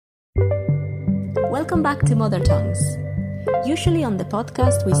Welcome back to Mother Tongues. Usually on the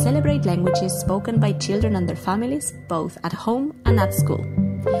podcast we celebrate languages spoken by children and their families, both at home and at school.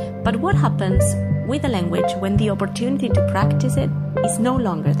 But what happens with a language when the opportunity to practice it is no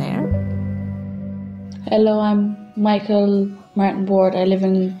longer there? Hello, I'm Michael Martin Ward. I live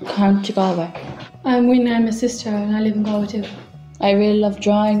in County Galway. I'm Winnie, I'm a sister and I live in Galway too. I really love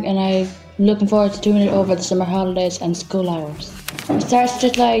drawing and I'm looking forward to doing it over the summer holidays and school hours. I started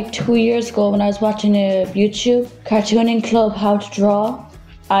it like 2 years ago when I was watching a YouTube cartooning club how to draw.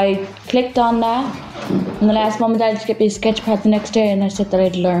 I clicked on that and the last moment I just get me a sketch pad the next day and I said that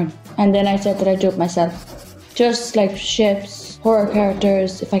I'd learn. And then I said that I'd do it myself. Just like ships, horror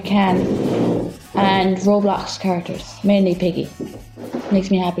characters if I can, and Roblox characters, mainly Piggy.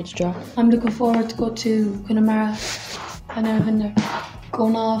 Makes me happy to draw. I'm looking forward to go to Connemara and everything there.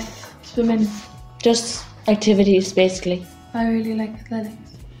 Going off, swimming. Just activities basically. I really like athletics.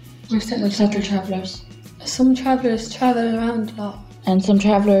 We're Settled travellers. Some travellers travel around a lot. And some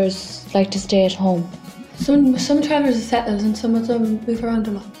travellers like to stay at home. Some travellers are settled and some of them move around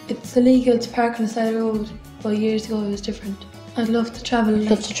a lot. It's illegal to park on the side of the road, but years ago it was different. I'd love to travel.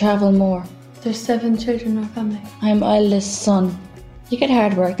 Love to travel more. There's 7 children in our family. I'm eldest son. You get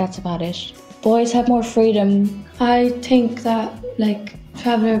hard work, that's about it. Boys have more freedom. I think that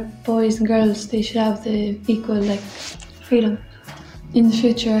traveller boys and girls, they should have the equal freedom. In the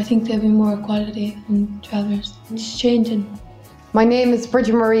future I think there'll be more equality in travellers. It's changing. My name is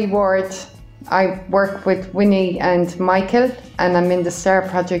Bridget Marie Ward. I work with Winnie and Michael and I'm in the STAR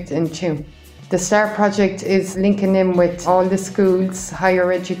project in Tuam. The STAR project is linking in with all the schools,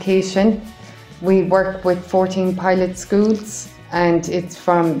 higher education. We work with 14 pilot schools and it's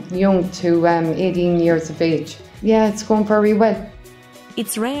from young to 18 years of age. Yeah, it's going very well.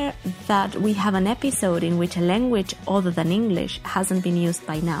 It's rare that we have an episode in which a language other than English hasn't been used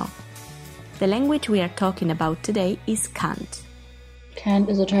by now. The language we are talking about today is Cant. Cant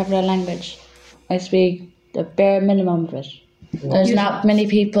is a traveller language. I speak the bare minimum of it. There's not many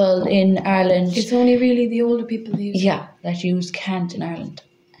people in Ireland. It's only really the older people that use it. Yeah, that use Cant in Ireland.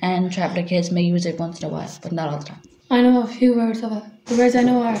 And traveller kids may use it once in a while, but not all the time. I know a few words of it. The words I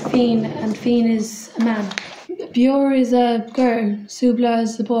know are Fian, and Fian is a man. Bjor is a girl, Subla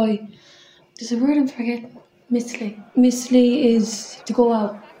is a boy. There's a word I'm forgetting. Misli. Misli is to go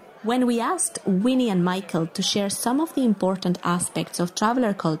out. When we asked Winnie and Michael to share some of the important aspects of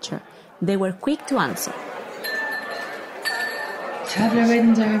traveller culture, they were quick to answer. Traveller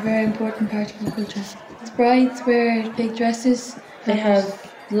weddings are a very important part of the culture. The brides wear big dresses. They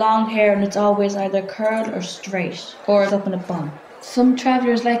have long hair and it's always either curled or straight, or it's up in a bun. Some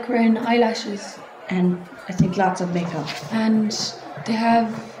travellers like wearing eyelashes. And I think lots of makeup. And they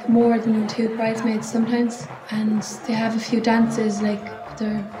have more than 2 bridesmaids sometimes. And they have a few dances with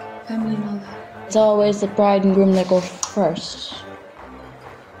their family and all that. It's always the bride and groom that go first.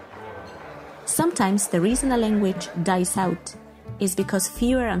 Sometimes the reason a language dies out is because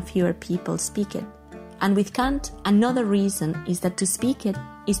fewer and fewer people speak it. And with Cant, another reason is that to speak it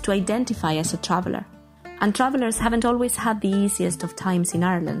is to identify as a traveller. And travellers haven't always had the easiest of times in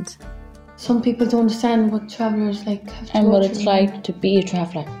Ireland. Some people don't understand what travellers have to and go what through. it's like to be a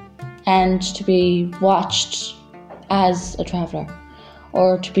traveller and to be watched as a traveller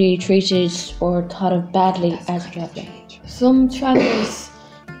or to be treated or thought of badly as a traveller. Some travellers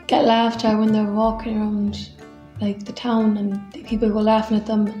get laughed at when they're walking around the town and people go laughing at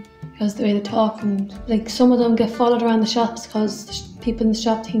them because the way they talk, and some of them get followed around the shops because people in the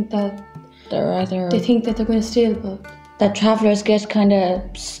shop think that they think that they're going to steal, but that travellers get kind of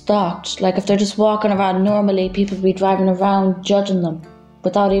stalked. If they're just walking around normally, people will be driving around judging them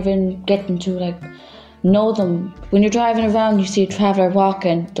without even getting to know them. When you're driving around, you see a traveller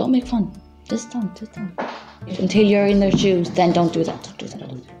walking, don't make fun. This don't. Until you're in their shoes, then don't do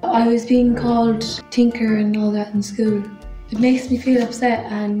that. I was being called tinker and all that in school. It makes me feel upset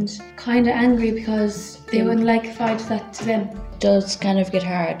and kind of angry because they wouldn't like if I did that to them. It does kind of get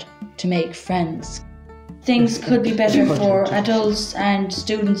hard to make friends. Things could be better for adults and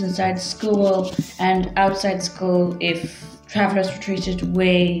students inside school and outside school if travellers were treated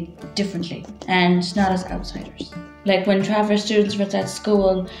way differently and not as outsiders. When traveller students were at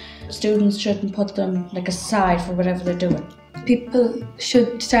school, students shouldn't put them aside for whatever they're doing. People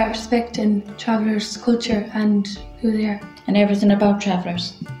should start respecting travellers' culture and who they are. And everything about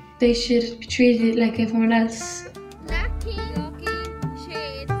travellers. They should be treated like everyone else.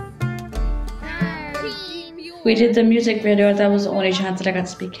 We did the music video. That was the only chance that I got to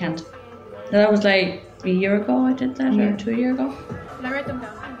speak Cant. That was a year ago I did that, or 2 years ago. I write them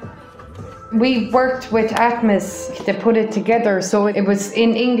down. We worked with Atmos to put it together, so it was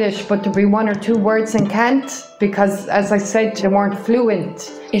in English, but there'd be one or two words in Cant, because as I said, they weren't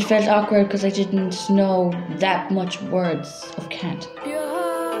fluent. It felt awkward because I didn't know that much words of Cant.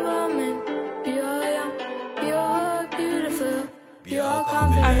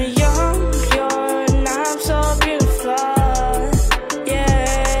 I'm young, pure, and I'm so beautiful.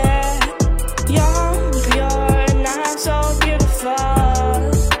 Yeah, young, pure, and I'm so beautiful.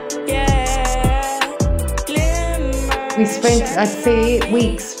 Yeah, glimmer. We spent, I'd say, 8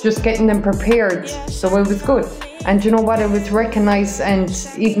 weeks just getting them prepared, so it was good. And you know what, it was recognised, and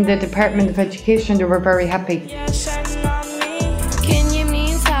even the Department of Education, they were very happy. Can you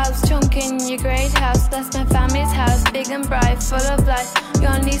means house, chunk in your great house? That's my family's house, big and bright, full of life.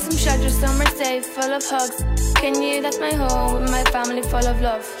 Gonna need some shelter, somewhere safe, full of hugs. Can you, that's my home, with my family full of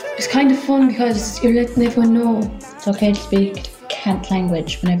love. It's kind of fun because you're letting everyone know. It's okay to speak Cant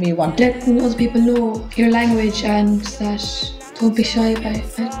language whenever you want. Letting other people know your language and that don't be shy about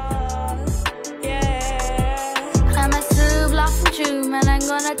it. I'm a soup laughing tune, and I'm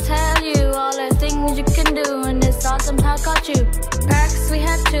gonna tell you all the things you can do, and it's awesome how I got you. Parks we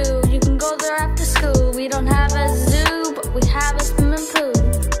had two, you can go there after school. We don't have a zoo, but we have a swimming pool.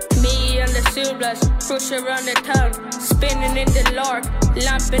 Me and the soup bus push around the town, spinning in the lark,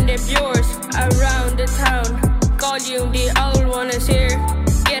 lamping the viewers around the town. Volume, the old one is here.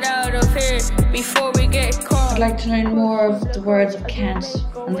 Get out of here before we get caught. I'd like to learn more of the words of Cant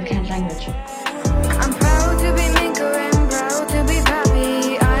and the Cant language. I'm proud to be maker and proud to be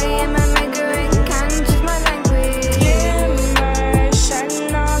pappy. I am a maker and Cant is my language. Glimmer,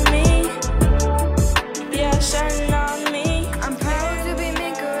 shine on me. Yeah, shine on me. I'm proud to be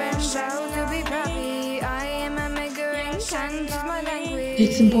maker and proud to be pappy. I am a maker and Cant is my language.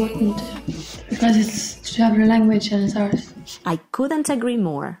 It's important because it's a traveller language and it's ours. I couldn't agree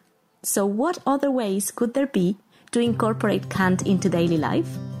more. So what other ways could there be to incorporate Cant into daily life?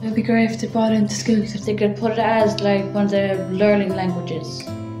 It would be great if they brought it into schools. If they could put it as like one of the learning languages.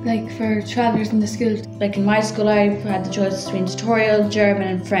 Like for travellers in the schools. Like in my school, I had the choice between tutorial, German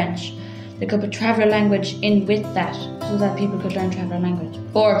and French. They could put traveller language in with that so that people could learn traveller language.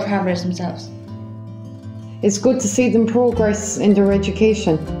 Or travellers themselves. It's good to see them progress in their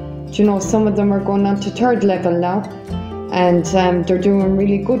education. Do you know, some of them are going on to 3rd level now, and they're doing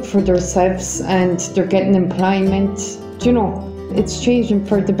really good for themselves, and they're getting employment. Do you know, it's changing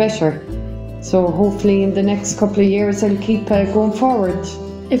for the better. So hopefully in the next couple of years I'll keep going forward.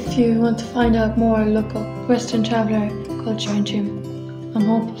 If you want to find out more, look up Western Traveller Culture in Trim. I'm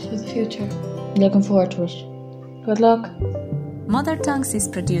hopeful for the future. Looking forward to it. Good luck. Mother Tongues is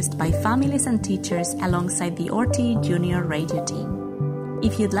produced by families and teachers alongside the RTE Junior radio team.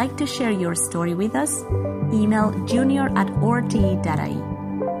 If you'd like to share your story with us, email junior@rte.ie.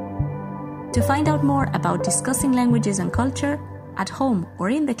 To find out more about discussing languages and culture at home or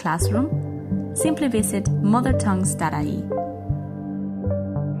in the classroom, simply visit mothertongues.ie.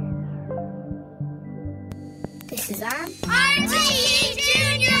 This is our RTE